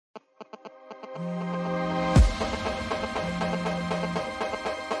This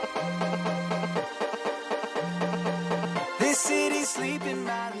city's sleeping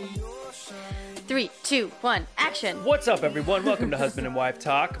by the ocean. 3, 2, 1, action. What's up, everyone? Welcome to Husband and Wife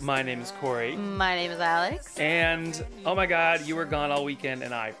Talk. My name is Corey. My name is Alex. And, oh my God, you were gone all weekend,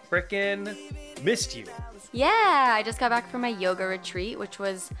 and I frickin' missed you. Yeah, I just got back from my yoga retreat, which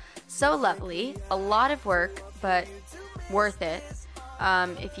was so lovely. A lot of work, but worth it.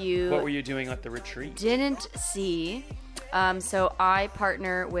 If you What were you doing at the retreat? didn't see, so I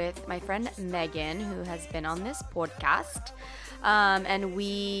partner with my friend Megan, who has been on this podcast, and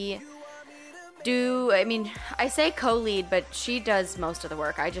we do, I say co-lead, but she does most of the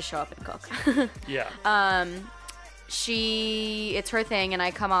work. I just show up and cook. Yeah. It's her thing, and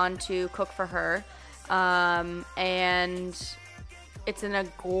I come on to cook for her, and it's in a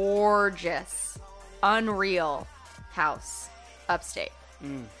gorgeous, unreal house upstate.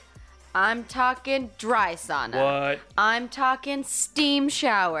 I'm talking dry sauna. What? I'm talking steam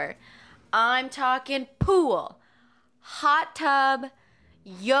shower. I'm talking pool, hot tub,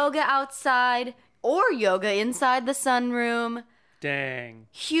 yoga outside or yoga inside the sunroom. Dang.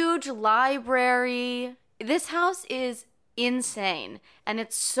 Huge library. This house is insane, and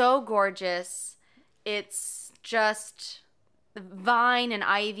it's so gorgeous. It's just vine and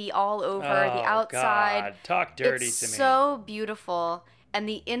ivy all over the outside. God. Talk dirty It's to me. so beautiful. And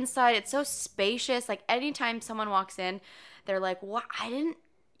the inside, it's so spacious. Like, anytime someone walks in, they're like, what?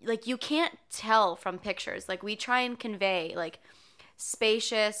 You can't tell from pictures. Like, we try and convey, like,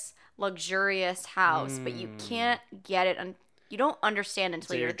 spacious, luxurious house, but you can't get it. You don't understand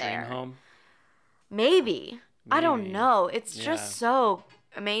until Is it you're your dream there. home? Maybe. I don't Maybe. know. It's Yeah. just so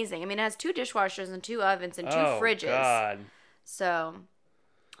amazing. It has 2 dishwashers and 2 ovens and 2 fridges. God. So,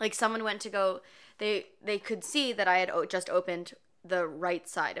 like, someone went to go, they could see that I had just opened the right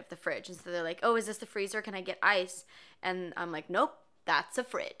side of the fridge. And so they're like, oh, is this the freezer? Can I get ice? And I'm like, nope, that's a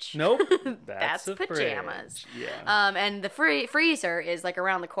fridge. Nope. That's a pajamas. fridge. Yeah. And the freezer is, like,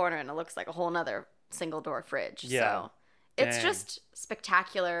 around the corner, and it looks like a whole nother single-door fridge. Yeah. So, it's Dang. just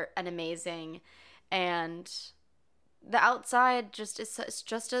spectacular and amazing. And the outside it's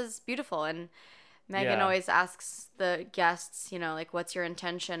just as beautiful. And Megan Yeah. always asks the guests, like, what's your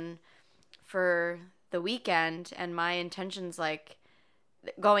intention for the weekend? And my intention's, like,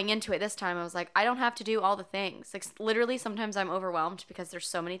 going into it this time, I was like, I don't have to do all the things. Like, literally, sometimes I'm overwhelmed because there's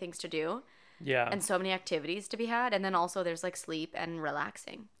so many things to do Yeah. and so many activities to be had. And then also there's, like, sleep and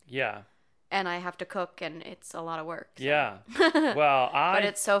relaxing. Yeah. And I have to cook, and it's a lot of work. So. Yeah. Well, But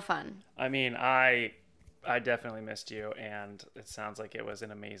it's so fun. I definitely missed you, and it sounds like it was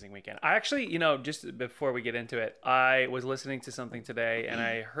an amazing weekend. I actually, just before we get into it, I was listening to something today, and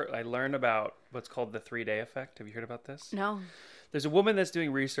I learned about what's called the 3-day effect. Have you heard about this? No. There's a woman that's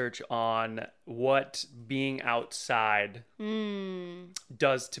doing research on what being outside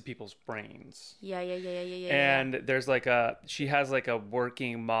does to people's brains. Yeah. And there's she has like a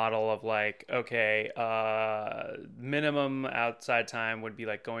working model of like, okay, minimum outside time would be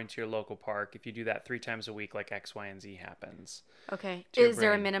like going to your local park. If you do that 3 times a week, like X, Y, and Z happens. Okay. To your Is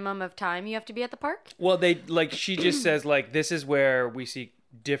there a brain. minimum of time you have to be at the park? Well, she just says like, this is where we see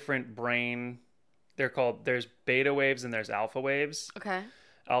different brain. There's beta waves and there's alpha waves. Okay.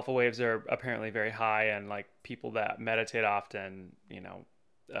 Alpha waves are apparently very high, and like people that meditate often,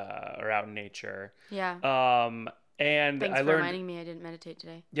 are out in nature. Yeah. And Thanks I for learned, reminding me I didn't meditate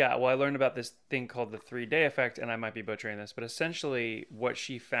today. yeah, well, I learned about this thing called the 3-day effect, and I might be butchering this, but essentially what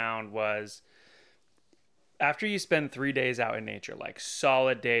she found was after you spend 3 days out in nature, like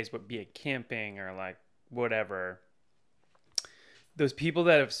solid days, but be it camping or like whatever, those people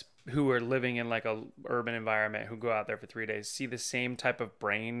who are living in like a urban environment who go out there for 3 days see the same type of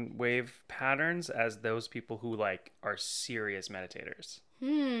brain wave patterns as those people who like are serious meditators.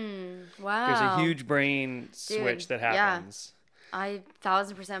 Wow. There's a huge brain switch that happens. I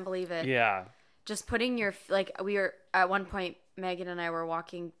 1000% believe it. Yeah. Just putting we were at one point, Megan and I were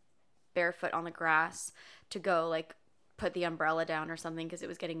walking barefoot on the grass to go like put the umbrella down or something because it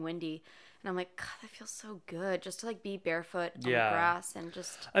was getting windy. And I'm like, God, that feels so good just to like be barefoot on the grass and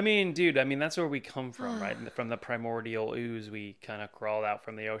just. Dude, that's where we come from, right? From the primordial ooze, we kind of crawled out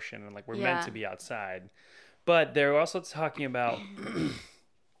from the ocean, and like we're meant to be outside. But they're also talking about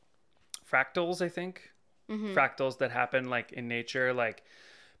fractals, I think. Mm-hmm. Fractals that happen like in nature, like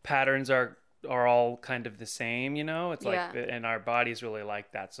patterns are all kind of the same, it's like, and our body's really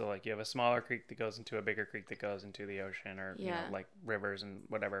like that. So like you have a smaller creek that goes into a bigger creek that goes into the ocean, or like rivers and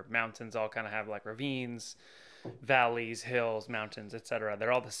whatever. Mountains all kind of have like ravines. valleys, hills, mountains, etc.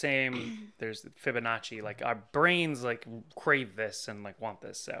 They're all the same. There's Fibonacci. Like our brains like crave this and like want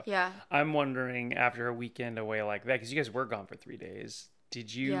this. So Yeah. I'm wondering after a weekend away like that, because you guys were gone for 3 days.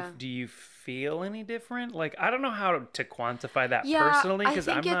 Yeah. Do you feel any different? Like I don't know how to quantify that Yeah, personally, because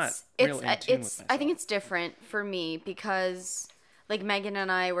I I'm think not real in tune with myself. I think it's different for me because like Megan and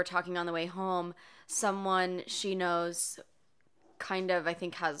I were talking on the way home. Someone she knows kind of, I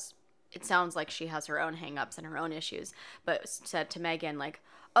think, has, it sounds like she has her own hangups and her own issues, but said to Megan like,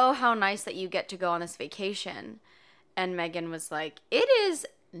 "Oh, how nice that you get to go on this vacation." And Megan was like, "It is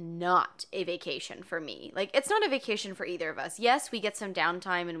not a vacation for me. Like, it's not a vacation for either of us. Yes, we get some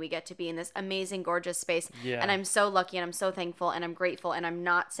downtime and we get to be in this amazing, gorgeous space. Yeah. And I'm so lucky and I'm so thankful and I'm grateful. And I'm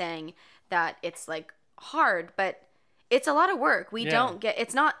not saying that it's like hard, but it's a lot of work. We Yeah. don't get,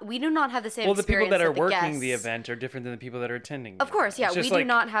 it's not, we do not have the same Well, the people experience that are the working the guests- event are different than the people that are attending. Of course, yeah. It's We just do like-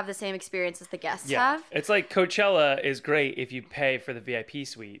 not have the same experience as the guests Yeah, have. it's like Coachella is great if you pay for the VIP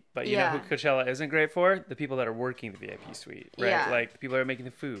suite, but you know Yeah. who Coachella isn't great for? The people that are working the VIP suite, right? Yeah. Like the people that are making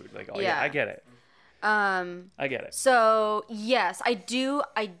the food. Like, oh yeah, Yeah. I get it. I get it. So yes, I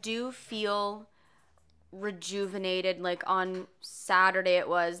do feel rejuvenated. Like on Saturday it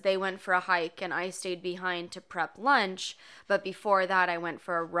was, they went for a hike and I stayed behind to prep lunch, but before that I went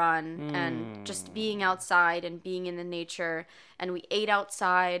for a run and just being outside and being in the nature, and we ate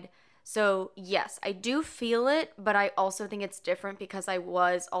outside. So yes, I do feel it, but I also think it's different because I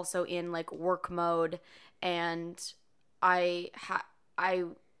was also in like work mode, and I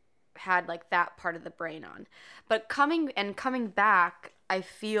had like that part of the brain on. But coming back, I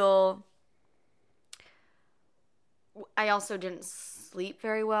feel I also didn't sleep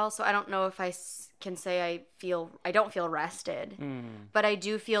very well, so I don't know if I can say I don't feel rested, but I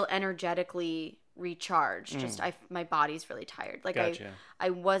do feel energetically recharged. Just my body's really tired. Like Gotcha.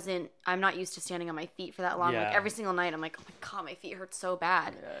 I'm not used to standing on my feet for that long. Yeah. Like every single night I'm like, oh my God, my feet hurt so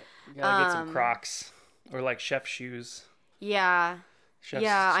bad. You gotta get some Crocs or like chef shoes. Yeah. Chefs,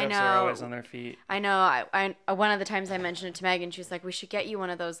 Yeah, I chefs know. are always on their feet. I know. I one of the times I mentioned it to Megan, she was like, "We should get you one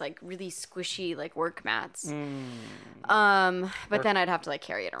of those like really squishy like work mats." But then I'd have to like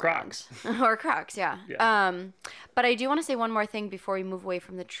carry it around. Crocs. Or Crocs, yeah. Yeah. But I do want to say one more thing before we move away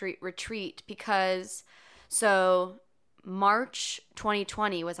from the retreat, because so March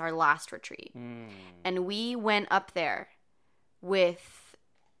 2020 was our last retreat, and we went up there with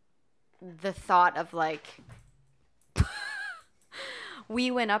the thought of like. We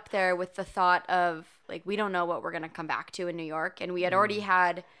went up there with the thought of like, we don't know what we're going to come back to in New York. And we had already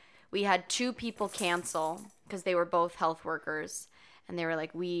had 2 people cancel because they were both health workers, and they were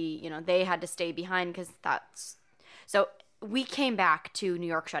like, they had to stay behind because so we came back to New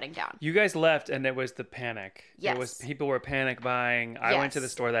York shutting down. You guys left and it was the panic. Yes. It was, people were panic buying. I went to the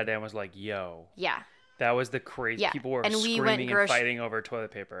Yes. store that day and was like, yo. Yeah. That was the crazy. Yeah. People were And we screaming went and fighting over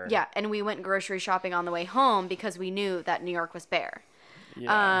toilet paper. Yeah. And we went grocery shopping on the way home because we knew that New York was bare.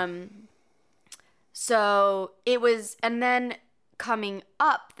 Yeah. So it was, and then coming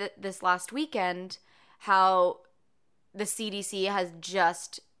up this last weekend, how the CDC has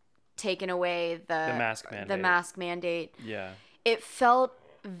just taken away the mask mandate. Yeah. It felt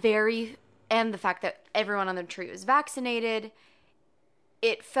and the fact that everyone on the retreat was vaccinated,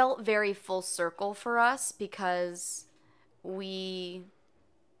 it felt very full circle for us because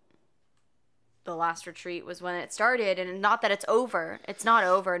the last retreat was when it started, and not that it's over. It's not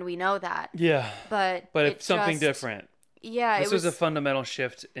over, and we know that. Yeah. But it's something different. Yeah. This was a fundamental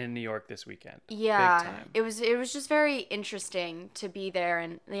shift in New York this weekend. Yeah. Big time. It was just very interesting to be there,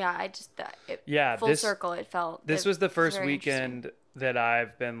 and yeah, I just full circle it felt. This was the first very weekend that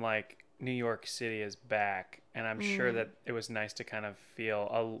I've been like, New York City is back, and I'm sure that it was nice to kind of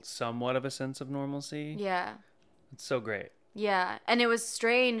feel somewhat of a sense of normalcy. Yeah. It's so great. Yeah, and it was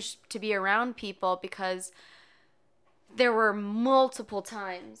strange to be around people because there were multiple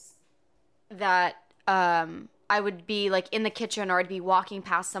times that I would be like in the kitchen, or I'd be walking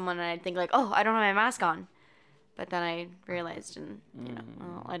past someone and I'd think like, oh, I don't have my mask on. But then I realized, and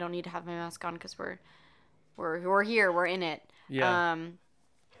well, I don't need to have my mask on because we're here, we're in it. Yeah.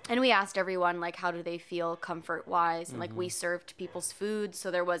 And we asked everyone, like, how do they feel comfort-wise? And, like, we served people's food,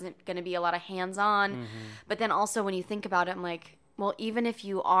 so there wasn't going to be a lot of hands-on. But then also when you think about it, I'm like, well, even if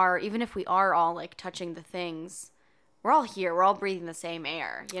we are all, like, touching the things, we're all here. We're all breathing the same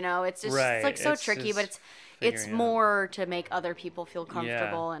air, you know? It's just, Right. it's, like, so It's tricky, just but it's figuring it out. more to make other people feel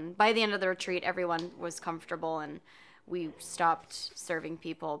comfortable. And by the end of the retreat, everyone was comfortable, and we stopped serving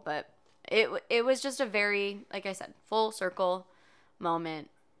people. But it was just a very, like I said, full circle moment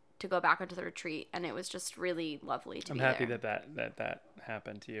to go back onto the retreat, and it was just really lovely to I'm be happy there. that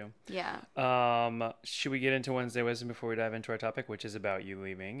happened to you. Yeah. Should we get into Wednesday wisdom before we dive into our topic, which is about you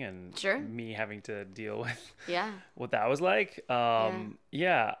leaving and Sure. me having to deal with Yeah. what that was like?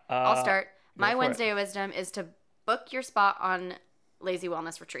 Yeah. I'll start. go My for it. Wednesday wisdom is to book your spot on Lazy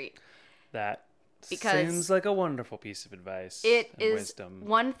Wellness Retreat. That Because seems like a wonderful piece of advice. It and is wisdom.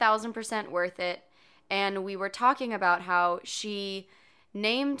 1000% worth it. And we were talking about how she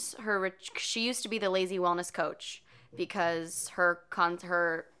named her, she used to be the lazy wellness coach because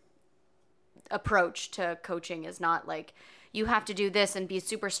her approach to coaching is not like, you have to do this and be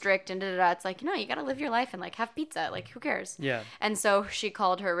super strict and da-da-da. It's like, no, you got to live your life and like have pizza. Like, who cares? Yeah. And so she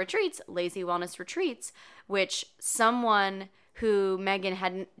called her retreats Lazy Wellness Retreats, which someone who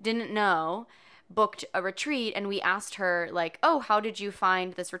Megan didn't know booked a retreat, and we asked her like, oh, how did you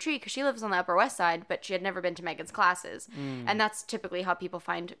find this retreat? Because she lives on the Upper West Side, but she had never been to Megan's classes. And that's typically how people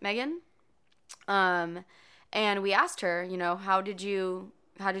find Megan. And we asked her, you know, how did you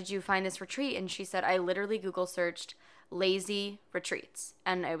find this retreat? And she said, I literally Google searched lazy retreats,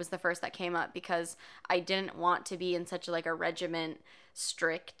 and it was the first that came up because I didn't want to be in such like a regiment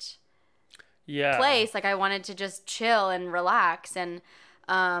strict place. Like, I wanted to just chill and relax. And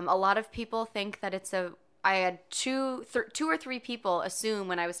a lot of people think that I had two or three people assume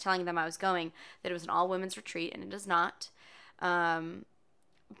when I was telling them I was going that it was an all women's retreat, and it is not.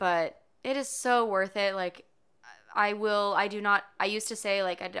 But it is so worth it. Like, I used to say,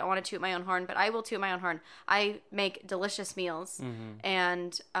 like, I don't want to toot my own horn, but I will toot my own horn. I make delicious meals,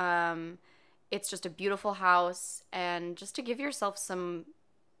 and it's just a beautiful house, and just to give yourself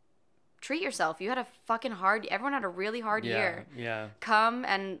treat yourself. You had everyone had a really hard year. Yeah. Come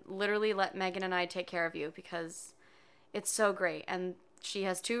and literally let Megan and I take care of you because it's so great. And she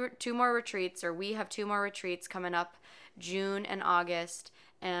has two more retreats, or we have two more retreats coming up, June and August,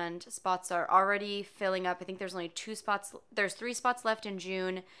 and spots are already filling up. I think there's only there's 3 spots left in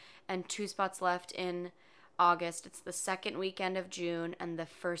June and 2 spots left in August. It's the second weekend of June and the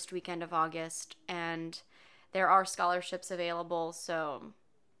first weekend of August, and there are scholarships available, so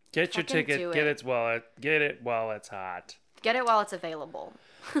Get your fucking ticket. do Get it. it while it's hot. get it while it's available.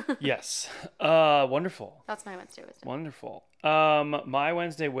 Yes. Wonderful. That's my Wednesday wisdom. Wonderful. My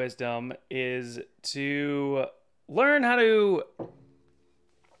Wednesday wisdom is to learn how to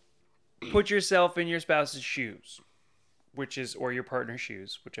put yourself in your spouse's shoes, or your partner's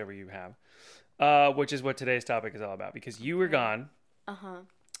shoes, whichever you have, which is what today's topic is all about, because you were gone.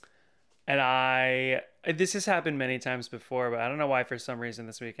 And this has happened many times before, but I don't know why for some reason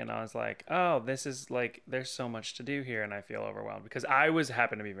this weekend I was like, oh, this is like, there's so much to do here, and I feel overwhelmed because I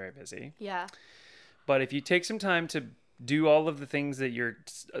happened to be very busy. Yeah. But if you take some time to do all of the things that your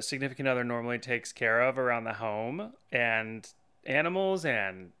significant other normally takes care of around the home and animals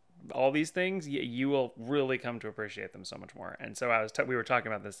and all these things, you will really come to appreciate them so much more. And so we were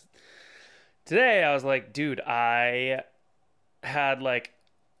talking about this today. I was like, dude, I had like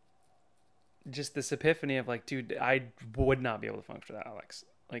just this epiphany of like, dude, I would not be able to function without Alex.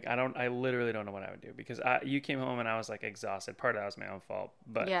 Like, I literally don't know what I would do because you came home and I was like exhausted. Part of that was my own fault,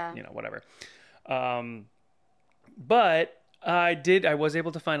 but Yeah. you know, whatever. But I was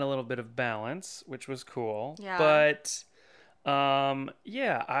able to find a little bit of balance, which was cool. Yeah. But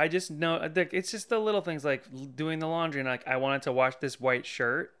yeah, I just know it's just the little things like doing the laundry, and like I wanted to wash this white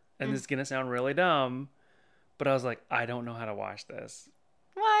shirt, and this is gonna sound really dumb, but I was like, I don't know how to wash this.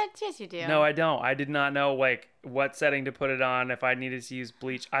 What? Yes, you do. No, I don't. I did not know like what setting to put it on, if I needed to use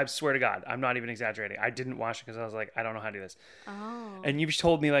bleach. I swear to God, I'm not even exaggerating. I didn't wash it because I was like, I don't know how to do this. Oh. And you've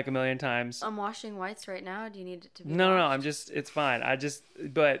told me like a million times. I'm washing whites right now. Do you need it to be No, washed? it's fine.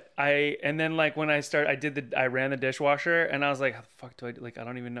 And then like when I ran the dishwasher, and I was like, how the fuck do I do? Like, I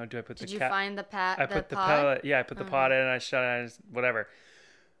don't even know. Do I put Did the you cat? find the I put the pot? pellet. Yeah, I put the pot in, and I shut it, and whatever.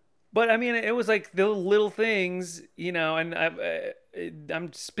 But I mean, it was like the little things, you know, and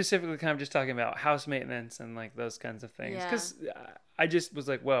I'm specifically kind of just talking about house maintenance and like those kinds of things. Because I just was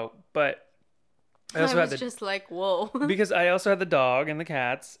like, whoa. But I also had just like, whoa. because I also had the dog and the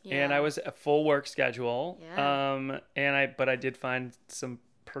cats, and Yeah. I was a full work schedule. Yeah. But I did find some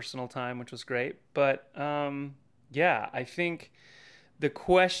personal time, which was great. But yeah, I think the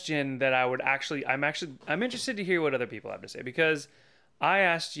question that I'm interested to hear what other people have to say, because I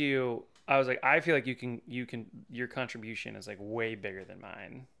asked you, I was like, I feel like your contribution is like way bigger than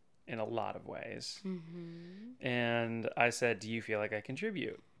mine in a lot of ways. Mm-hmm. And I said, do you feel like I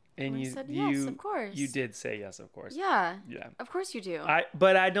contribute? And I said, yes, of course. You did say yes, of course. Yeah. Yeah. Of course you do.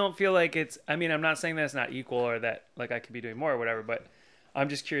 But I don't feel like I'm not saying that it's not equal or that like I could be doing more or whatever, but I'm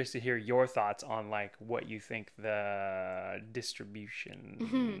just curious to hear your thoughts on like what you think the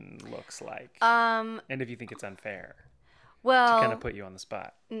distribution looks like, and if you think it's unfair. Well, To kind of put you on the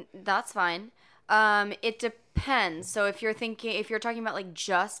spot. that's fine. It depends. So if you're talking about like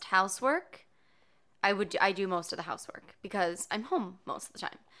just housework, I do most of the housework because I'm home most of the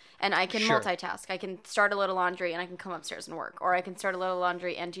time. And I can Sure. multitask. I can start a little laundry and I can come upstairs and work. Or I can start a little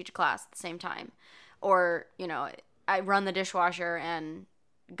laundry and teach a class at the same time. Or, I run the dishwasher and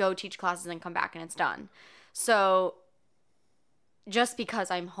go teach classes and come back and it's done. So just because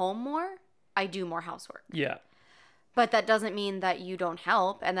I'm home more, I do more housework. Yeah. But that doesn't mean that you don't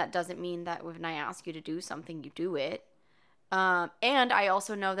help. And that doesn't mean that when I ask you to do something, you do it. And I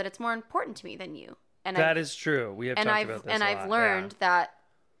also know that it's more important to me than you. And That is true. We have talked about this a I've lot, learned that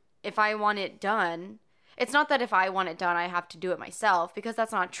if I want it done, it's not that if I want it done, I have to do it myself, because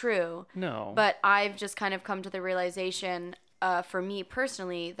that's not true. No. But I've just kind of come to the realization, for me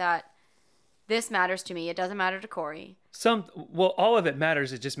personally, that this matters to me. It doesn't matter to Corey. All of it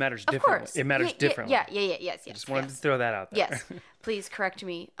matters. It just matters Of differently. course. It matters differently. Yes. I just wanted to throw that out there. Yes. Please correct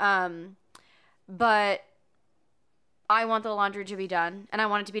me. But I want the laundry to be done, and I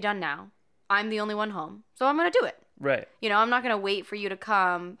want it to be done now. I'm the only one home, so I'm going to do it. Right. I'm not going to wait for you to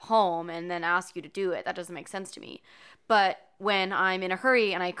come home and then ask you to do it. That doesn't make sense to me. But when I'm in a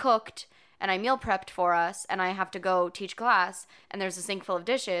hurry and I cooked and I meal prepped for us and I have to go teach class and there's a sink full of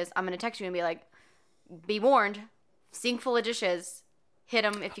dishes, I'm going to text you and be like, be warned, sink full of dishes. Hit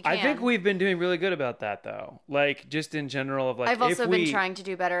them if you can. I think we've been doing really good about that, though. Like, just in general of like, I've also been trying to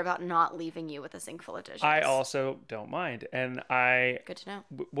do better about not leaving you with a sink full of dishes. I also don't mind. And Good to know.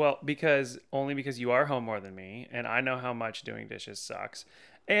 well, because you are home more than me, and I know how much doing dishes sucks.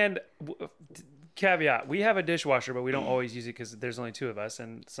 And caveat, we have a dishwasher, but we don't always use it because there's only two of us,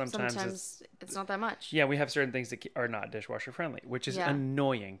 and sometimes it's not that much. yeah, we have certain things that are not dishwasher friendly, which is Yeah.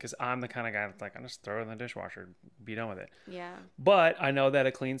 annoying because I'm the kind of guy that's like, I'm just throw it in the dishwasher, be done with it. Yeah. But I know that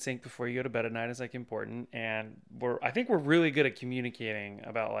a clean sink before you go to bed at night is like important, and I think we're really good at communicating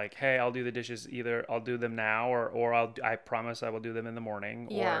about like, hey, I'll do the dishes, either I'll do them now or I promise I will do them in the morning,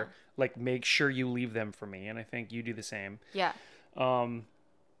 Yeah. or like make sure you leave them for me, and I think you do the same. Yeah.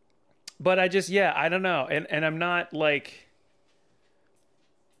 But I don't know. And I'm not like,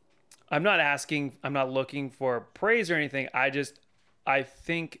 I'm not looking for praise or anything. I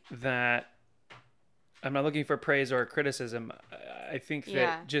think that I'm not looking for praise or criticism. I think that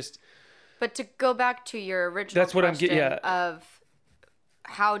Yeah. just, But to go back to your original That's what I'm question yeah. of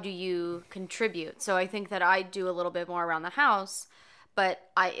how do you contribute? So I think that I do a little bit more around the house, but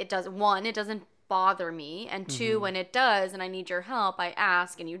it doesn't bother me, and two, when it does and I need your help, I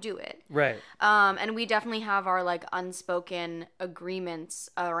ask and you do it. right. And we definitely have our like unspoken agreements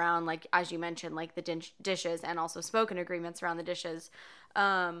around, like, as you mentioned, like the dishes, and also spoken agreements around the dishes.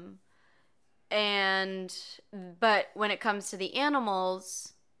 But when it comes to the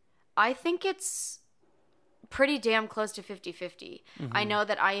animals, I think it's pretty damn close to 50-50. I know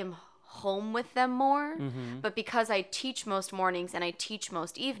that I am home with them more, but because I teach most mornings and I teach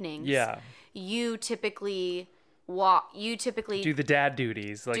most evenings, Yeah. you typically Do the dad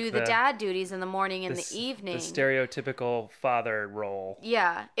duties. Like do the dad duties in the morning and the evening. The stereotypical father role.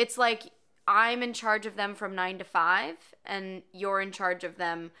 Yeah, it's like I'm in charge of them from 9 to 5, and you're in charge of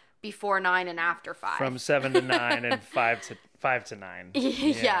them before 9 and after 5. From 7 to 9 and 5 to 9.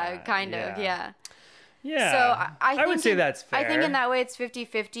 Yeah, kind of, yeah. Yeah. So I think would say that's fair. I think in that way it's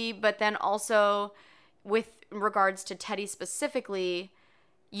 50-50, but then also with regards to Teddy specifically,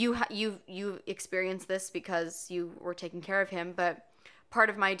 you experienced this because you were taking care of him, but part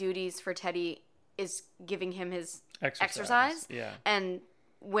of my duties for Teddy is giving him his exercise. Yeah. And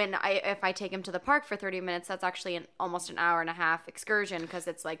if I take him to the park for 30 minutes, that's actually almost an hour and a half excursion, because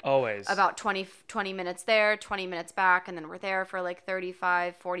it's like Always. about 20 minutes there, 20 minutes back, and then we're there for like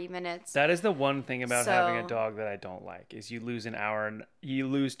 35, 40 minutes. That is the one thing about So- having a dog that I don't like, is you lose an hour and you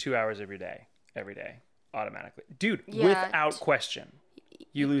lose 2 hours of your day every day automatically. Dude, Yeah. without question.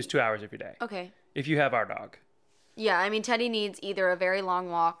 You lose 2 hours of your day. Okay. If you have our dog. Yeah, I mean, Teddy needs either a very long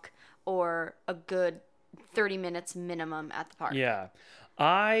walk or a good 30 minutes minimum at the park. Yeah.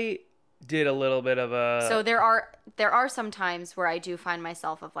 I did a little bit of a So there are some times where I do find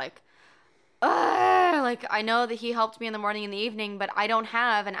myself of like, like I know that he helped me in the morning and the evening, but I don't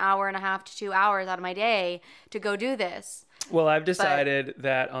have an hour and a half to 2 hours out of my day to go do this. Well, I've decided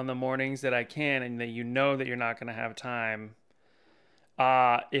that on the mornings that I can, and that you know that you're not going to have time,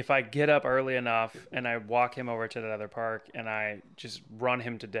 if I get up early enough and I walk him over to that other park and I just run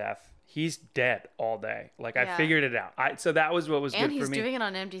him to death, he's dead all day. Like, I Yeah. figured it out. So that was what was And good he's for me. doing it on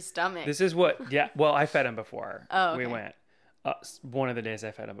an empty stomach. This is what, yeah. Well, I fed him before Oh, we okay. went. One of the days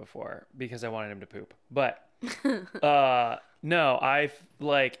I fed him before because I wanted him to poop. But no,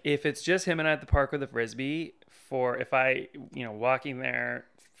 like if it's just him and I at the park with a frisbee if I, walking there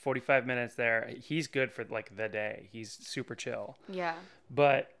 45 minutes there, he's good for like the day. He's super chill. Yeah.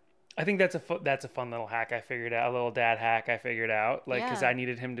 But I think that's a fun little hack I figured out, a little dad hack I figured out, like, because I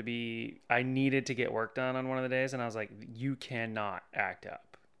needed to get work done on one of the days, and I was like, you cannot act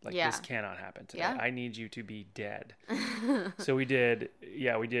up. Like, this cannot happen today. Yeah. I need you to be dead. So we did.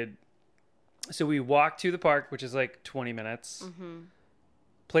 So we walked to the park, which is like 20 minutes,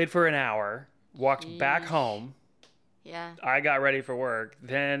 played for an hour, walked back home. Yeah. I got ready for work.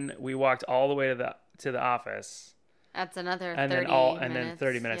 Then we walked all the way to the office. That's another 30 minutes. And then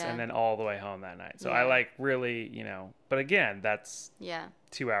 30 minutes, yeah. and then all the way home that night. So I like really, but again, that's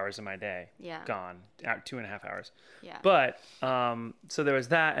 2 hours of my day gone, out 2.5 hours. Yeah. But, so there was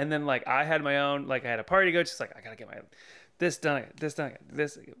that. And then like, I had my own, like I had a party to go, just like, I gotta get this done,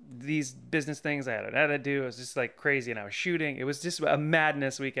 these business things I had to do. It was just like crazy. And I was shooting. It was just a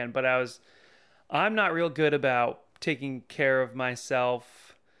madness weekend, but I'm not real good about taking care of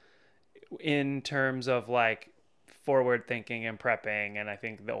myself in terms of like, forward thinking and prepping, and I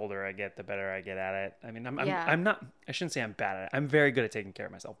think the older I get, the better I get at it. I mean, I'm not. I shouldn't say I'm bad at it. I'm very good at taking care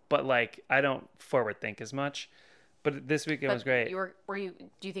of myself, but like I don't forward think as much. But this weekend was great. Do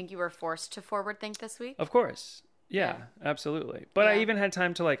you think you were forced to forward think this week? Of course, yeah. Absolutely. But I even had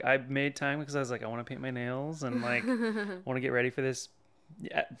time to like. I made time because I was like, I want to paint my nails and like want to get ready for this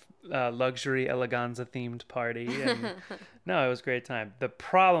luxury eleganza themed party, and no, it was a great time. The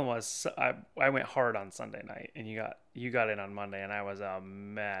problem was I went hard on Sunday night, and you got in on Monday, and I was a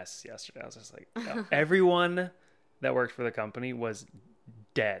mess yesterday. I was just like, everyone that worked for the company was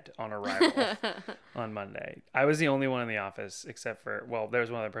dead on arrival on Monday. I was the only one in the office except for, well, there was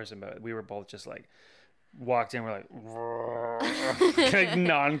one other person, but we were both just like walked in, we're like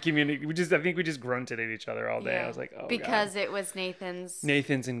non-communicating. I think we just grunted at each other all day. I was like, oh, because God. it was Nathan's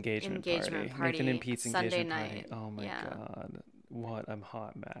engagement party. Nathan and Pete's Sunday engagement night. party. Oh my God, what a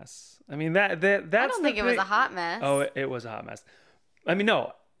hot mess. I mean, that's I don't think it was a hot mess. Oh, it was a hot mess. I mean,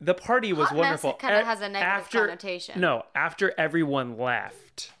 no, the party was wonderful. Mess, it kind of has a negative connotation. No, after everyone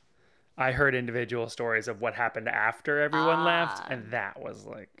left, I heard individual stories of what happened after everyone left, and that was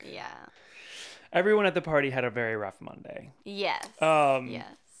like, everyone at the party had a very rough Monday. Yes. Yes.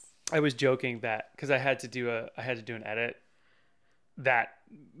 I was joking that because I had to do an edit that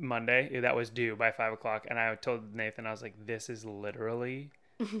Monday that was due by 5:00, and I told Nathan, I was like, this is literally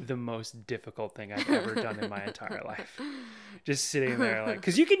the most difficult thing I've ever done in my entire life. Just sitting there, like,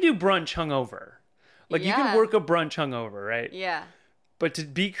 because you can do brunch hungover, like you can work a brunch hungover, right? Yeah. But to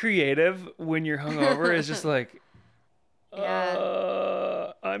be creative when you're hungover is just like,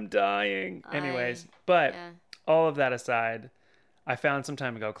 I'm dying. Anyways, but all of that aside, I found some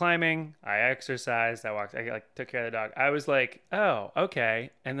time to go climbing. I exercised. I walked. I like took care of the dog. I was like, oh, okay.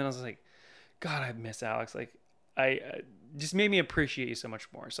 And then I was like, God, I miss Alex. Like, I just made me appreciate you so much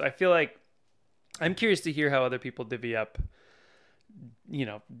more. So I feel like I'm curious to hear how other people divvy up,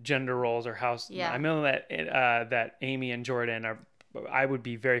 gender roles or how. I know that that Amy and Jordan are. I would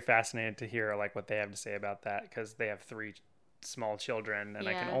be very fascinated to hear like what they have to say about that because they have 3 small children, and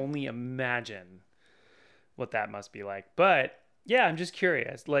I can only imagine what that must be like. But yeah, I'm just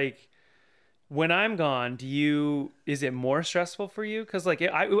curious. Like, when I'm gone, is it more stressful for you? Because like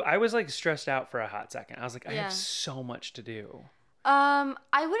I was like stressed out for a hot second. I was like, I have so much to do.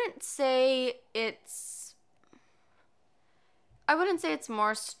 I wouldn't say it's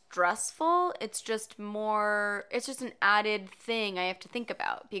more stressful. It's just an added thing I have to think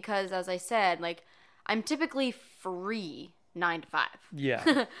about because, as I said, like I'm typically free 9 to 5.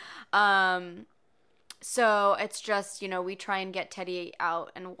 Yeah. So it's just, we try and get Teddy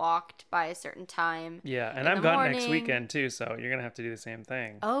out and walked by a certain time. Yeah, and I'm gone next weekend too, so you're going to have to do the same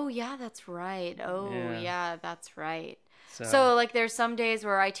thing. Oh, yeah, that's right. Oh, yeah, that's right. So like there's some days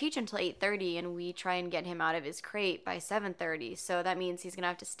where I teach until 8:30 and we try and get him out of his crate by 7:30. So that means he's going to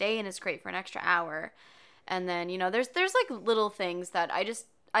have to stay in his crate for an extra hour. And then, there's like little things that I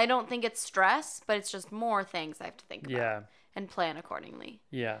don't think it's stress, but it's just more things I have to think about. Yeah. And plan accordingly.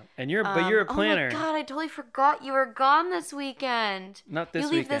 Yeah, and you're a planner. Oh my God, I totally forgot you were gone this weekend. Not this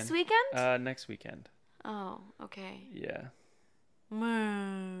weekend. You leave this weekend? Next weekend. Oh, okay. Yeah.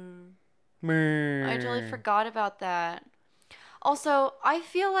 I totally forgot about that. Also, I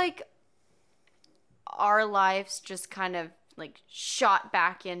feel like our lives just kind of like shot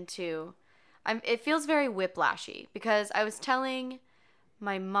back into. It feels very whiplashy because I was telling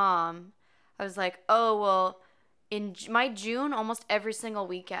my mom, I was like, oh well. In my June, almost every single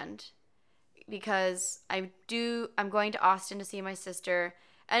weekend, because I'm going to Austin to see my sister.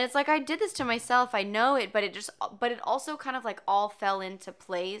 And it's like, I did this to myself. I know it, but it also kind of like all fell into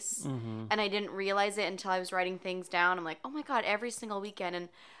place. Mm-hmm. And I didn't realize it until I was writing things down. I'm like, oh my God, every single weekend. And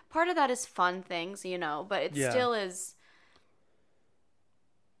part of that is fun things, but it still is.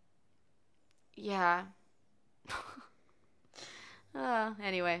 Yeah.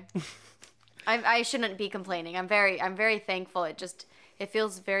 Anyway, I shouldn't be complaining. I'm very thankful. It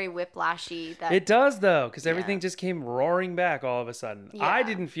feels very whiplashy. That It does though, because everything Yeah. just came roaring back all of a sudden. Yeah. I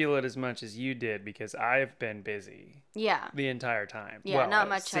didn't feel it as much as you did because I've been busy Yeah, the entire time. Yeah, well, not it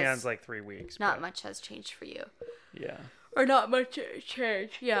much sounds has- like 3 weeks. not but much has changed for you. Yeah. Or not much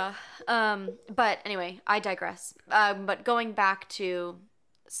changed. Yeah. But anyway, I digress. But going back to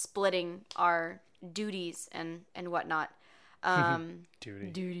splitting our duties and whatnot. Duty.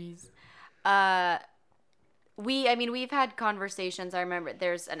 Duties. We've had conversations. I remember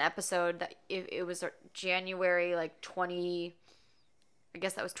there's an episode that it was January like 20, I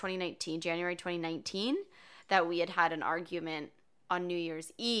guess that was 2019, January 2019, that we had an argument on New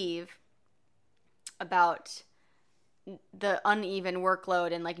Year's Eve about the uneven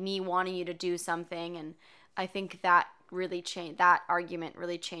workload and like me wanting you to do something. And I think that argument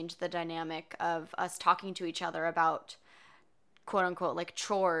really changed the dynamic of us talking to each other about quote unquote like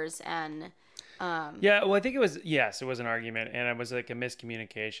chores and Yeah, well, I think it was an argument, and it was like a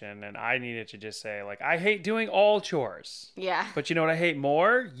miscommunication, and I needed to just say, like, I hate doing all chores. yeah. But you know what I hate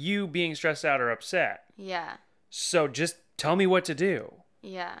more? You being stressed out or upset. Yeah. So just tell me what to do.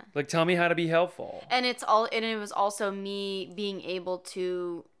 Yeah. Like, tell me how to be helpful. And it was also me being able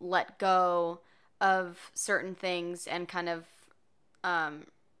to let go of certain things and kind of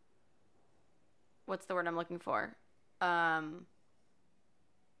what's the word I'm looking for?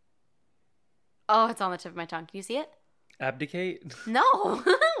 Oh, it's on the tip of my tongue. Can you see it? Abdicate? No.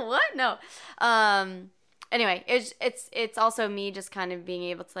 What? No. Anyway, it's also me just kind of being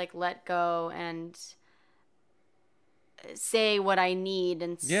able to like let go and say what I need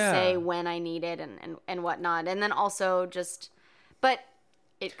and say when I need it and whatnot. And then also but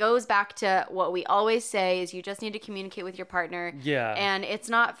it goes back to what we always say is you just need to communicate with your partner. Yeah. And it's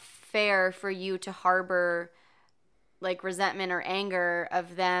not fair for you to harbor like resentment or anger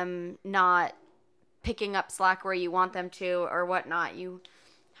of them not picking up slack where you want them to or whatnot. You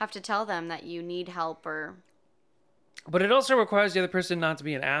have to tell them that you need help or... But it also requires the other person not to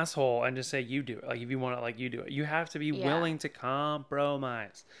be an asshole and just say, you do it. Like, if you want it, like, you do it. You have to be willing to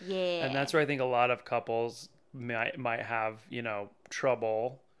compromise. Yeah. And that's where I think a lot of couples might have,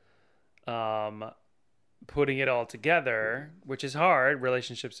 trouble putting it all together, which is hard.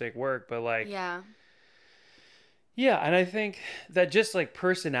 Relationships take work, but like... Yeah, and I think that just like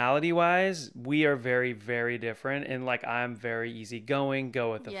personality wise, we are very, very different. And like I'm very easygoing,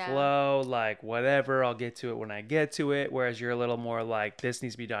 go with the flow, like whatever, I'll get to it when I get to it. Whereas you're a little more like this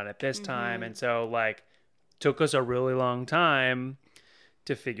needs to be done at this time. And so like took us a really long time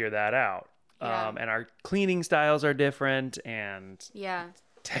to figure that out. Yeah. And our cleaning styles are different and Yeah.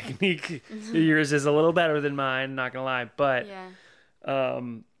 technique, yours is a little better than mine, not gonna lie. But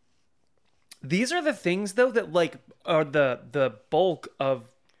these are the things though that like are the bulk of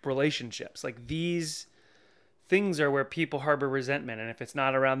relationships. Like these things are where people harbor resentment, and if it's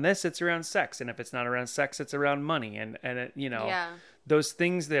not around this, it's around sex, and if it's not around sex, it's around money, and it, those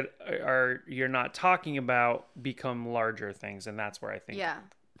things that are you're not talking about become larger things, and that's where I think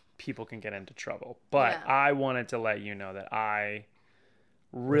people can get into trouble. But I wanted to let you know that I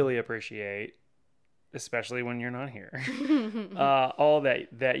really appreciate, especially when you're not here, all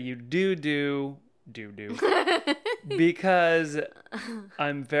that you do because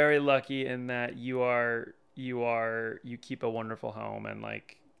I'm very lucky in that you keep a wonderful home, and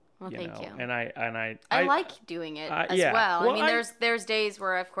like thank you. And I like doing it as well. I mean, there's days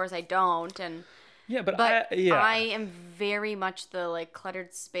where of course I don't, and but I am very much the like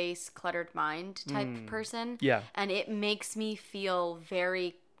cluttered space, cluttered mind type person. Yeah. And it makes me feel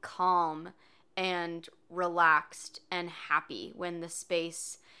very calm and relaxed and happy when the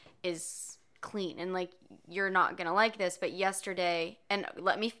space is clean. And like, you're not gonna like this, but yesterday, and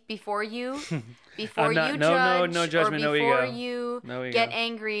let me before you judge, no judgment, or no ego. before you get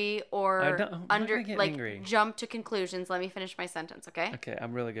angry or angry. Jump to conclusions, let me finish my sentence, okay? Okay,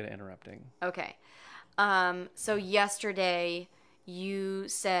 I'm really good at interrupting. Okay. So yesterday you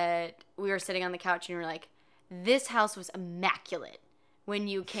said, we were sitting on the couch and you were like, this house was immaculate when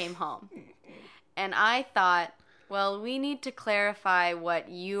you came home. And I thought, well, we need to clarify what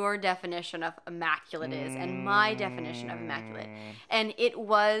your definition of immaculate is and my definition of immaculate. And it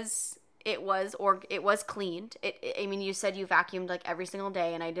was it was cleaned. I mean, you said you vacuumed like every single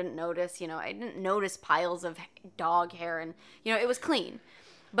day, and I didn't notice. I didn't notice piles of dog hair, and it was clean.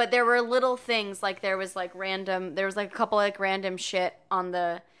 But there were little things, like there was like a couple like random shit on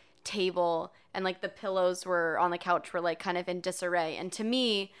the table, and like the pillows were on the couch were like kind of in disarray. And to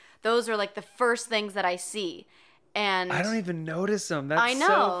me, those are like the first things that I see. And I don't even notice them. That's I know,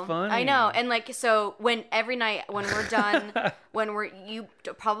 so funny. I know. And like, so every night when we're done, you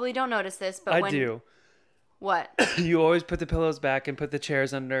probably don't notice this, but I do. What? You always put the pillows back and put the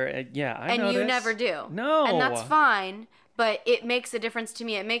chairs under. And yeah, I And notice. you never do. No. And that's fine. But it makes a difference to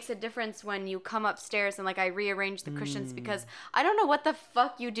me. It makes a difference when you come upstairs and like I rearrange the cushions because I don't know what the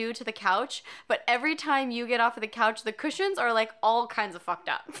fuck you do to the couch, but every time you get off of the couch, the cushions are like all kinds of fucked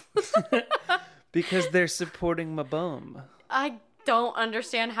up. Because they're supporting my bum. I don't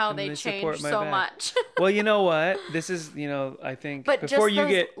understand how they support change my so back. much. Well, you know what? This is, I think But before just you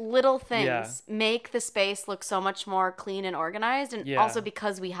those get little things Yeah. make the space look so much more clean and organized. And Yeah. also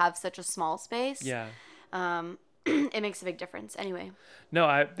because we have such a small space, yeah. it makes a big difference. Anyway. No,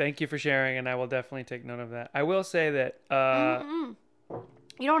 I thank you for sharing, and I will definitely take note of that. I will say that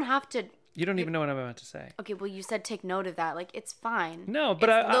You don't have to. you don't even know what I'm about to say. Okay, well, you said take note of that. Like, it's fine. No, but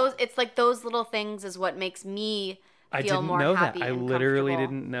it's like those little things is what makes me I feel didn't more know happy that. I and literally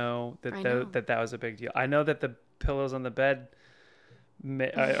comfortable. didn't know that I know. that was a big deal. I know that the pillows on the bed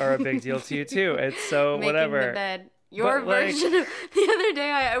are a big deal to you too. It's so Making whatever. the bed. Your But, like- version of the other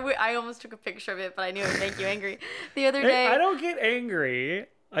day, I almost took a picture of it, but I knew it would make you angry. The other day, I don't get angry.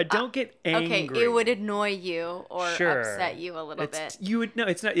 I don't get angry. okay, it would annoy you or Sure. upset you a little bit. You would no.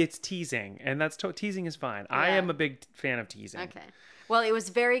 It's not. It's teasing, and teasing is fine. I Yeah. am a big fan of teasing. Okay. Well, it was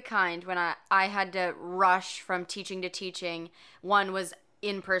very kind when I had to rush from teaching to teaching. One was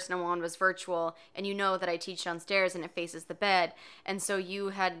in person and one was virtual, and you know that I teach downstairs and it faces the bed, and so you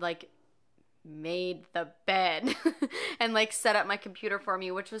had like made the bed and like set up my computer for me,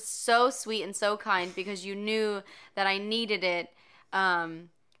 which was so sweet and so kind because you knew that I needed it.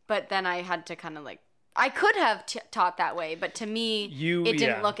 But then I had to kind of like, I could have taught that way, but to me, it didn't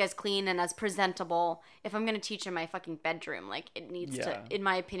yeah. look as clean and as presentable. If I'm going to teach in my fucking bedroom, like it needs to, Yeah. in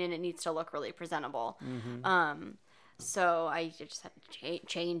my opinion, it needs to look really presentable. Mm-hmm. So I just had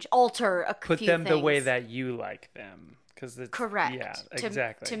to alter a Put few them the way things. that you like them, because it's Correct. Yeah, To-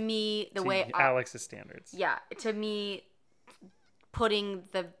 exactly. To me, the To way Alex's standards. yeah, to me, putting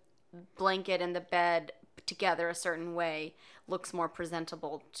the blanket and the bed together a certain way looks more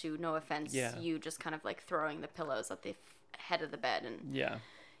presentable to, no offense, Yeah. you just kind of like throwing the pillows at the head of the bed. And Yeah.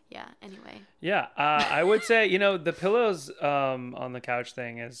 Anyway. Yeah, I would say the pillows on the couch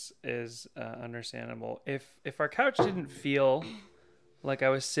thing is understandable. If our couch didn't feel like I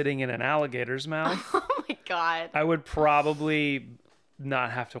was sitting in an alligator's mouth, Oh my God. I would probably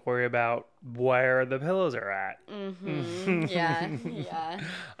not have to worry about where the pillows are at. Yeah.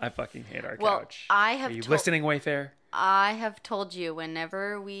 I fucking hate our Well, couch. I have Are you told- listening, Wayfair? I have told you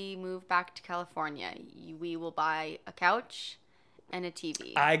whenever we move back to California, we will buy a couch and a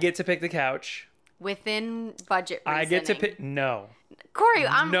TV I get to pick the couch. within budget. I get to reasoning. pick. No. Corey,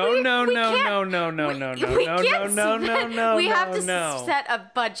 No, we no, can't- no, we no, can't- no, no, we- no, we no, can't no, spend- no, We have to no. set a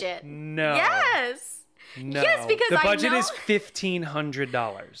budget. No. Yes. No. Yes, because the I budget know- is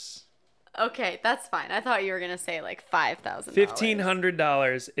 $1,500. Okay, that's fine. I thought you were gonna say like $5,000.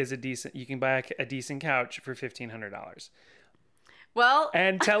 $1,500 is a decent. You can buy a decent couch for $1,500. Well,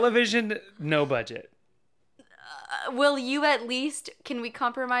 And television, no budget. will you at least? Can we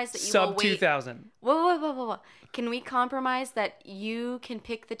compromise that you will Sub wait? 2,000. Whoa. Can we compromise that you can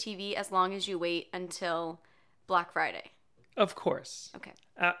pick the TV as long as you wait until Black Friday? Of course. Okay.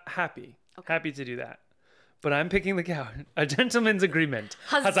 Happy to do that. But I'm picking the couch. A gentleman's agreement.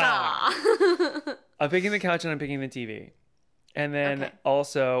 Huzzah! I'm picking the couch and I'm picking the TV. And then Okay.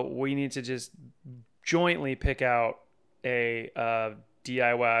 also we need to just jointly pick out a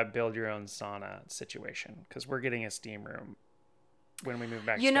DIY build your own sauna situation because we're getting a steam room when we move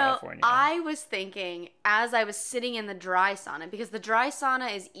back to California. I was thinking as I was sitting in the dry sauna because the dry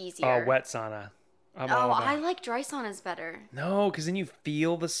sauna is easier. wet sauna. I'm all Oh, about I like dry saunas better. No, because then you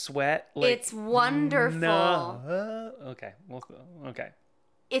feel the sweat. Like, It's wonderful. No. Okay. Well, okay.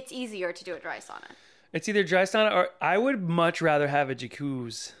 It's easier to do a dry sauna. It's either dry sauna or I would much rather have a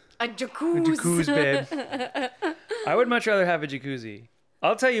jacuzzi. A jacuzzi. Jacuzzi, babe. I would much rather have a jacuzzi.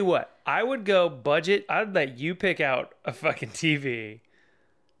 I'll tell you what. I would go budget. I'd let you pick out a fucking TV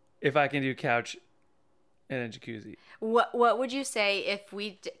if I can do couch and a jacuzzi. What would you say if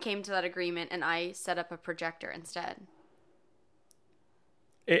we came to that agreement and I set up a projector instead?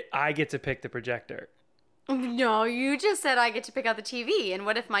 I get to pick the projector. No, you just said I get to pick out the TV. And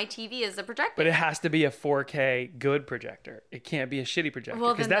what if my TV is a projector? But it has to be a 4K good projector. It can't be a shitty projector.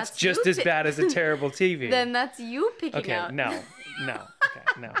 Well, Because then that's that's just you as bad as a terrible TV. Then that's you picking Okay, out. no. Okay,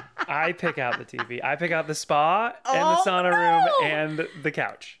 no. I pick out the TV. I pick out the spa and the Oh, sauna no. room and the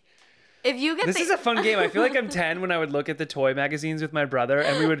couch. If you get This is a fun game. I feel like I'm 10 when I would look at the toy magazines with my brother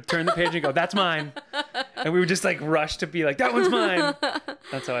and we would turn the page and go, that's mine. And we would just like rush to be like, that one's mine.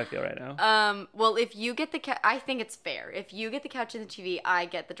 That's how I feel right now. Well, if you get the couch, I think it's fair. If you get the couch and the TV, I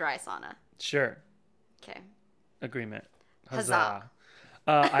get the dry sauna. Sure. Okay. Agreement. Huzzah.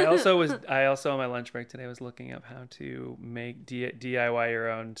 I also on my lunch break today was looking up how to make DIY your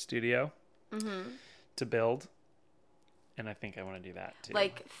own studio to build. And I think I want to do that too.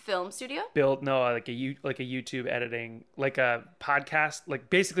 Like film studio? Like a YouTube editing, like a podcast, like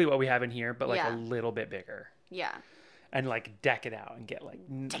basically what we have in here, but like Yeah. a little bit bigger. Yeah. And like deck it out and get like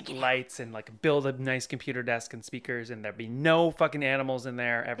lights and like build a nice computer desk and speakers, and there'd be no fucking animals in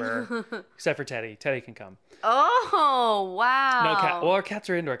there ever, except for Teddy. Teddy can come. Oh, wow. No cat. Well, our cats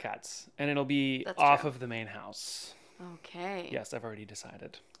are indoor cats, and it'll be That's off true. of the main house. Okay. Yes, I've already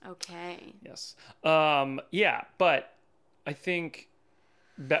decided. Okay. Yes. Yeah, but I think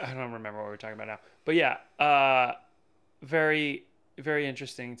that I don't remember what we're talking about now. But yeah, very, very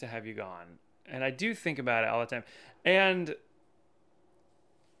interesting to have you gone. And I do think about it all the time. And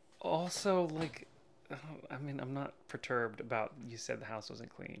also, like, I mean, I'm not perturbed about you said the house wasn't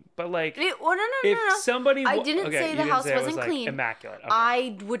clean. But, like, No. if somebody... I didn't okay, say you the didn't house say it was, wasn't like, clean. immaculate. Okay.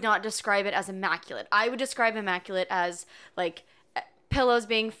 I would not describe it as immaculate. I would describe immaculate as, like, pillows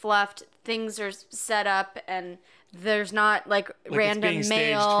being fluffed, things are set up, and there's not, like random it's being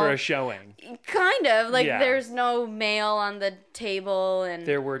mail. staged for a showing. Kind of. Like, Yeah. there's no mail on the table, and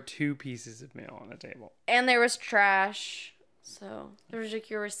There were 2 pieces of mail on the table. there was trash. So, there was, like,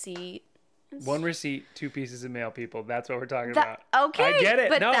 your receipt. 1 receipt, 2 pieces of mail, people. That's what we're talking That, about. okay, I get it.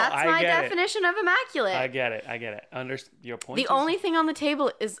 but No, that's I my get it. definition of immaculate. I get it. Your point The is, only thing on the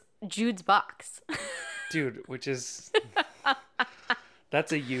table is Jude's box. dude, which is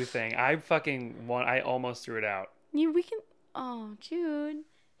that's a you thing. I almost threw it out. We can. Oh, Jude.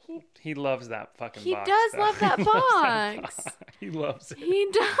 He loves that fucking He box. does though. love that He loves box. He loves it. He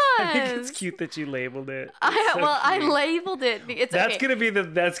does. I think it's cute that you labeled it. It's so I cute. labeled it. It's That's okay. gonna be the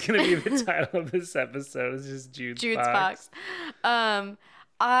title of this episode. It's just Jude's Box.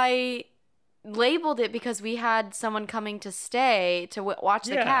 I labeled it because we had someone coming to stay to watch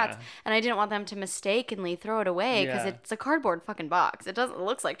the Yeah. cats, and I didn't want them to mistakenly throw it away because Yeah. it's a cardboard fucking box. It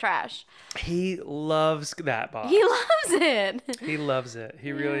looks like trash. He loves that box. He loves it. He loves it.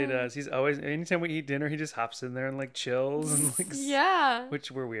 He really does. He's always, anytime we eat dinner, he just hops in there and like chills and like. Yeah.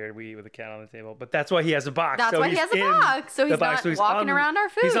 Which we're weird. We eat with a cat on the table, but that's why he has a box. That's why he he's has a in box, so the he's not walking around our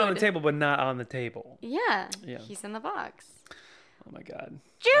He's on the food. table, but not on the table. Yeah. Yeah. He's in the box. Oh my god.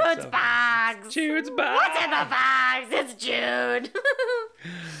 Jude's so- box. Jude's box. What's in the box? It's Jude.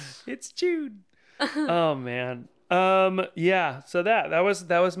 It's Jude. Oh man. Yeah. So that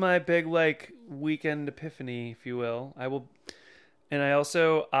was my big like weekend epiphany, if you will. I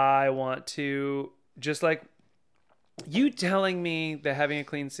want to just like you telling me that having a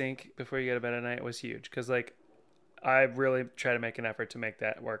clean sink before you go to bed at night was huge because like I really try to make an effort to make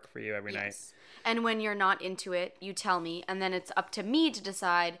that work for you every night. Yes. And when you're not into it, you tell me, and then it's up to me to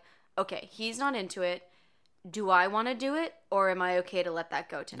decide, okay, he's not into it. Do I want to do it, or am I okay to let that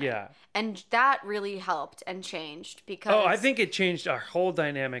go tonight? Yeah. And that really helped and changed because Oh, I think it changed our whole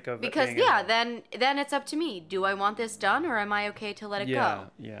dynamic of it because being yeah, at home. then it's up to me. Do I want this done, or am I okay to let it go?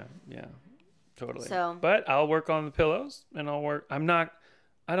 Yeah, totally. So- but I'll work on the pillows, and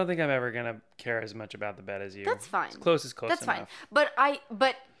I don't think I'm ever gonna care as much about the bed as you. That's fine. As close as close That's enough. fine.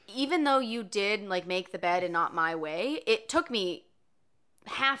 But even though you did like make the bed and not my way, it took me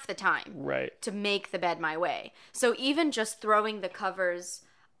half the time Right. to make the bed my way. So even just throwing the covers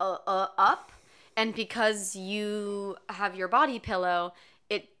up, and because you have your body pillow,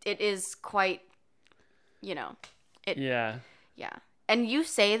 it is quite, Yeah. yeah. And you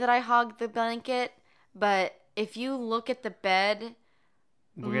say that I hog the blanket, but if you look at the bed,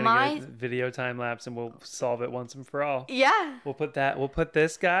 We're gonna get a video time lapse, and we'll solve it once and for all. yeah, We'll put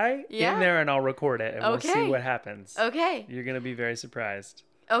this guy Yeah. in there, and I'll record it, and we'll see Okay. what happens. okay. You're gonna be very surprised.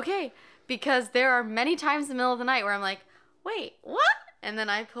 Okay, because there are many times in the middle of the night where I'm like, wait, what? And then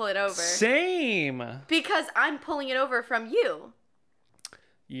I pull it over. Same. Because I'm pulling it over from you.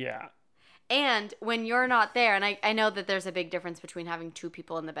 Yeah. And when you're not there, and I know that there's a big difference between having 2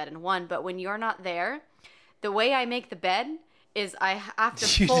 people in the bed and 1, but when you're not there, the way I make the bed is I have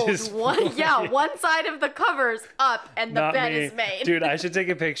to You fold just one, fold it. one side of the covers up, and the Not bed me. is made. Dude, I should take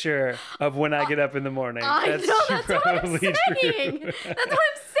a picture of when I get up in the morning. I know, that's what I'm probably saying. true. That's what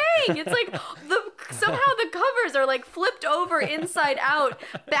I'm saying. It's like somehow the covers are like flipped over inside out,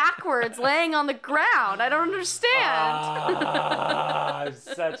 backwards, laying on the ground. I don't understand. I'm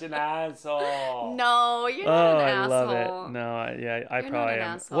such an asshole. No, you're not an I asshole. love it. No, I You're probably not an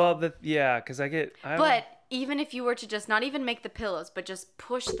am. asshole. Well, because But even if you were to just not even make the pillows, but just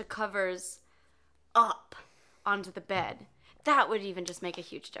push the covers up onto the bed, that would even just make a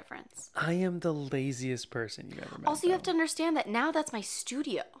huge difference. I am the laziest person you've ever met. Also, you have though. to understand that now that's my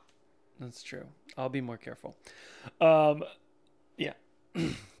studio. That's true. I'll be more careful. Yeah.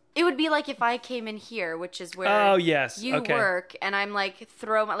 It would be like if I came in here, which is where Oh, yes. you Okay. work, and I'm like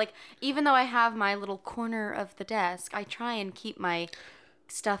even though I have my little corner of the desk, I try and keep my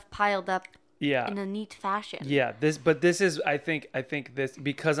stuff piled up Yeah. in a neat fashion. Yeah, this is I think this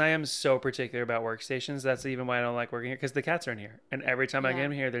because I am so particular about workstations. That's even why I don't like working here because the cats are in here, and every time I Yeah. get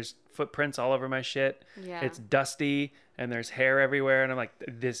in here, there's footprints all over my shit. Yeah. It's dusty and there's hair everywhere, and I'm like,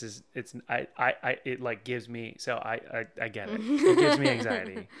 it like gives me I get it. It gives me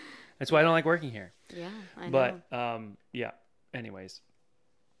anxiety. That's why I don't like working here. Yeah, I know. But yeah. Anyways,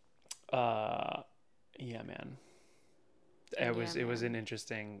 yeah, man. It was an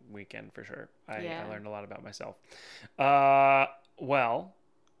interesting weekend for sure. I learned a lot about myself. Well,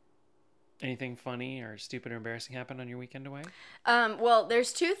 anything funny or stupid or embarrassing happen on your weekend away? Well,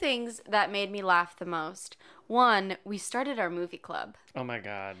 there's two things that made me laugh the most. One, we started our movie club, Oh my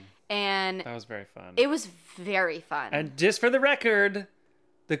god, and that was very fun. it was very fun. And just for the record,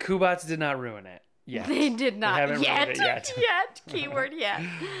 the Kubats did not ruin it yet. They did not haven't yet. ruined it yet. Yet. Keyword yet.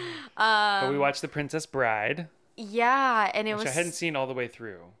 But we watched The Princess Bride, Yeah, and it which was I hadn't seen all the way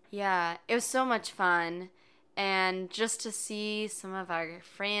through. Yeah, it was so much fun. And just to see some of our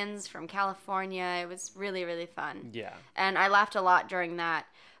friends from California, it was really, really fun. Yeah. And I laughed a lot during that.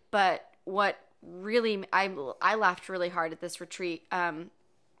 But what really, I laughed really hard at this retreat.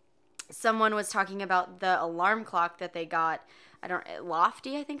 Someone was talking about the alarm clock that they got.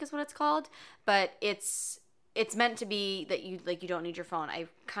 Lofty, I think is what it's called. But it's meant to be that you don't need your phone. I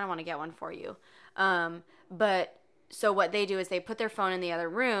kind of want to get one for you. But so what they do is they put their phone in the other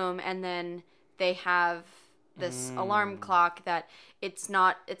room, and then they have this alarm clock that it's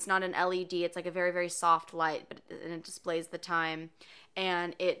not an LED. It's like a very, very soft light, and it displays the time,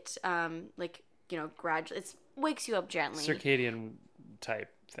 and it gradually it wakes you up gently. Circadian type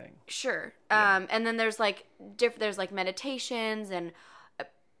thing. Sure. Yeah. And then there's like there's like meditations and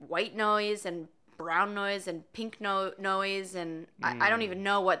white noise and brown noise and pink noise, and I don't even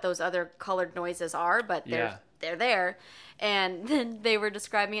know what those other colored noises are, but they're there. And then they were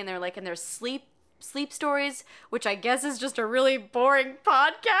describing, and they're like, and there's sleep stories, which I guess is just a really boring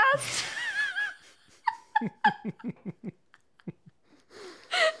podcast.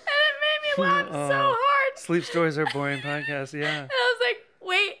 And it made me laugh so hard. Sleep stories are boring podcasts. Yeah. And I was like,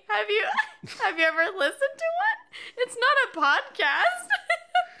 wait, have you ever listened to one? It's not a podcast.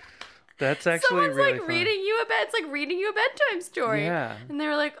 That's actually Someone's really like fun. reading you a bed. It's like reading you a bedtime story. Yeah. And they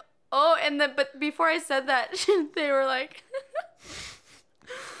were like, oh, and then but before I said that, they were like,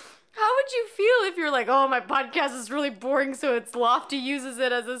 how would you feel if you're like, oh, my podcast is really boring, so it's Lofty uses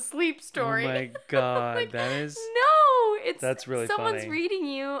it as a sleep story? Oh my god, Like, that is. No, That's really someone's funny. reading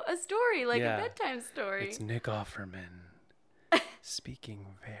you a story, like Yeah. a bedtime story. It's Nick Offerman speaking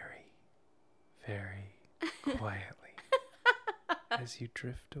very, very quietly as you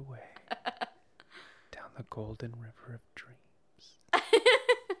drift away down the golden river of dreams.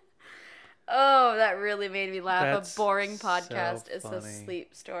 Oh, that really made me laugh. That's a boring so podcast is a funny.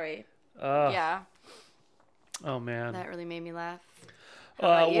 sleep story. Ugh. Yeah, Oh man. that really made me laugh. How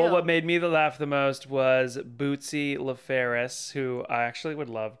about you? Well, what made me laugh the most was Bootsy LaFerris, who I actually would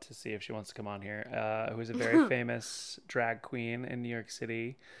love to see if she wants to come on here, who's a very famous drag queen in New York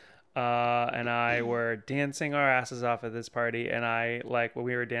City. And I were dancing our asses off at this party, and I, like, when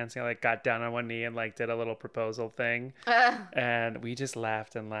we were dancing, I, like, got down on one knee and, like, did a little proposal thing, and we just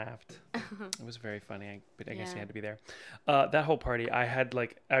laughed and laughed. It was very funny, but I guess you Yeah. had to be there. That whole party, I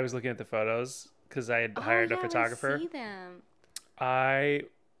was looking at the photos, because I had hired a photographer. I see them.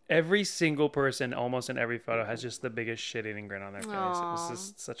 Every single person, almost in every photo, has just the biggest shit-eating grin on their face. It was Aw.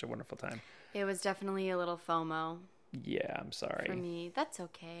 just such a wonderful time. It was definitely a little FOMO Yeah, I'm sorry. for me. That's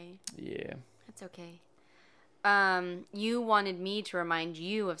okay. Yeah. That's okay. You wanted me to remind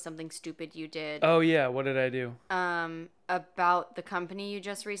you of something stupid you did. Oh yeah, what did I do? About the company you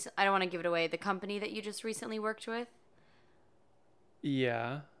just recently. I don't want to give it away. The company that you just recently worked with.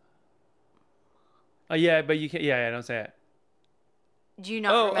 Yeah. Oh yeah, but you can't. Yeah, don't say it. Do you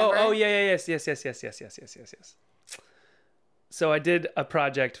not remember? Yes. So I did a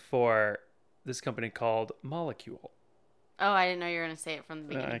project for this company called Molecule. Oh, I didn't know you were going to say it from the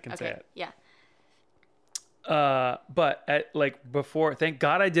beginning. I can say it. Yeah. But at, before, thank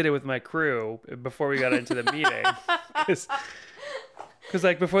God I did it with my crew before we got into the meeting. Because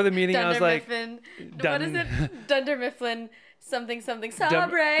before the meeting, I was like, what is it? Dunder Mifflin, something,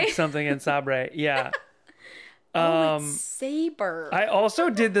 Sabre. Something in Sabre. Yeah. It's Sabre. I also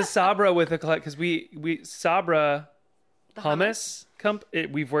did the Sabra with a because we Sabra hummus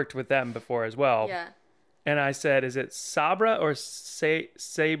we've worked with them before as well. Yeah. And I said, is it Sabra or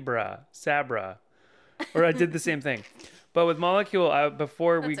Sabra? Or I did the same thing. But with Molecule,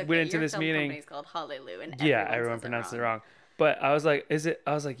 before we went into this meeting, It's called Hallelujah. And everyone pronounces it wrong. But I was like,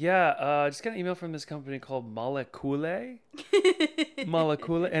 yeah, just got an email from this company called Molecule.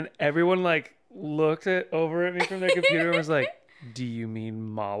 Molecule. And everyone looked over at me from their computer and was like, do you mean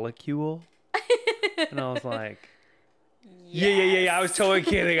molecule? And I was like, yeah. I was totally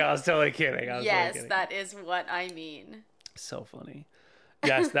kidding. Yes, that is what I mean. So funny.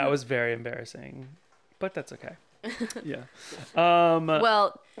 Yes, that was very embarrassing, but that's okay. Yeah.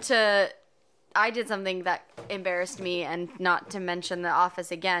 Well, I did something that embarrassed me, and not to mention The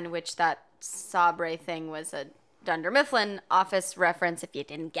Office again, which that Sabre thing was a Dunder Mifflin Office reference if you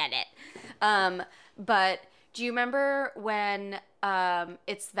didn't get it. But do you remember when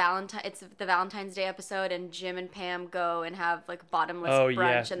it's the Valentine's Day episode, and Jim and Pam go and have bottomless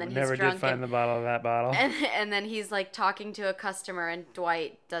brunch, and then he's never drunk did find the bottle of that bottle. And then he's talking to a customer, and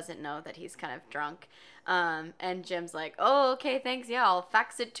Dwight doesn't know that he's kind of drunk. And Jim's like, oh, okay, thanks. Yeah, I'll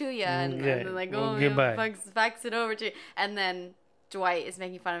fax it to you. And then goodbye. Fax it over to you. And then Dwight is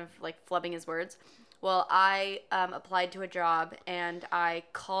making fun of flubbing his words. Well, I applied to a job, and I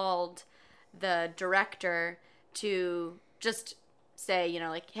called the director to just say,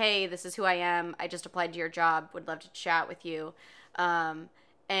 hey, this is who I am. I just applied to your job. Would love to chat with you.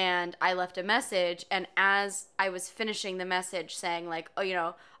 And I left a message, and as I was finishing the message saying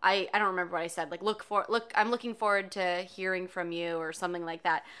I don't remember what I said, I'm looking forward to hearing from you or something like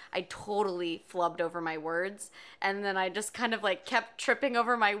that. I totally flubbed over my words, and then I just kind of kept tripping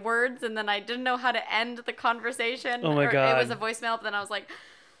over my words, and then I didn't know how to end the conversation. Oh my God. It was a voicemail, but then I was like,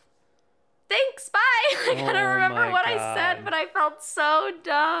 thanks, bye. I don't remember what I said, but I felt so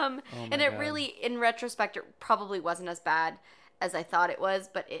dumb. And it really, in retrospect, it probably wasn't as bad as I thought it was,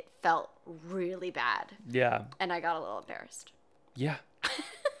 but it felt really bad. Yeah. And I got a little embarrassed. Yeah.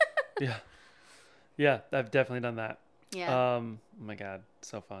 Yeah, I've definitely done that. Yeah. Oh my God,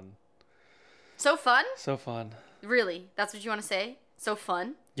 so fun. So fun? So fun. Really? That's what you want to say? So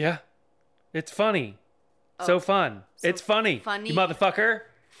fun? Yeah. It's funny. So fun. It's funny. Funny. You motherfucker.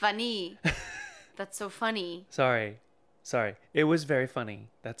 Funny. That's so funny. Sorry. It was very funny.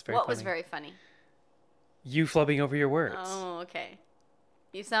 That's very funny. What was very funny? You flubbing over your words. Oh, okay.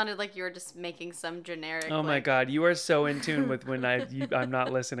 You sounded like you were just making some generic. Oh my God, you are so in tune with when I'm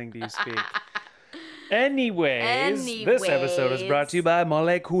not listening to you speak. Anyways, this episode is brought to you by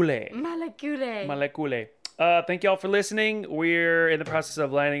Molecule. Thank y'all for listening. We're in the process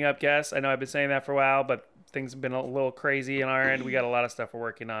of lining up guests. I know I've been saying that for a while, but things have been a little crazy on our end. We got a lot of stuff we're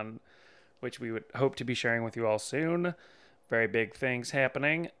working on, which we would hope to be sharing with you all soon. Very big things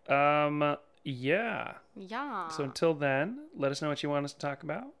happening. Yeah. So until then, let us know what you want us to talk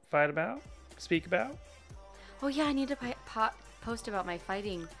about, fight about, speak about. Oh yeah, I need to post about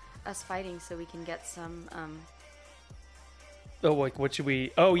us fighting, so we can get some. Oh, what should we?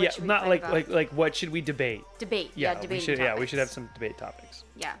 Oh yeah, not like what should we debate? Debate. Yeah, debate. we should have some debate topics.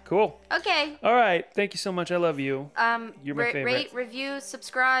 Yeah. Cool. Okay. All right. Thank you so much. I love you. You're my favorite. Rate, review,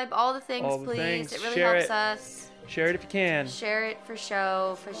 subscribe, all the things, please. It really helps us. Share it if you can. Share it for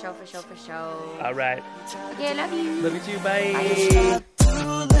show. All right. Okay, love you. Love you too. Bye.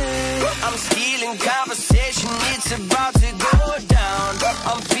 I'm stealing conversation, it's about to go down.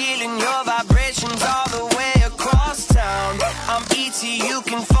 I'm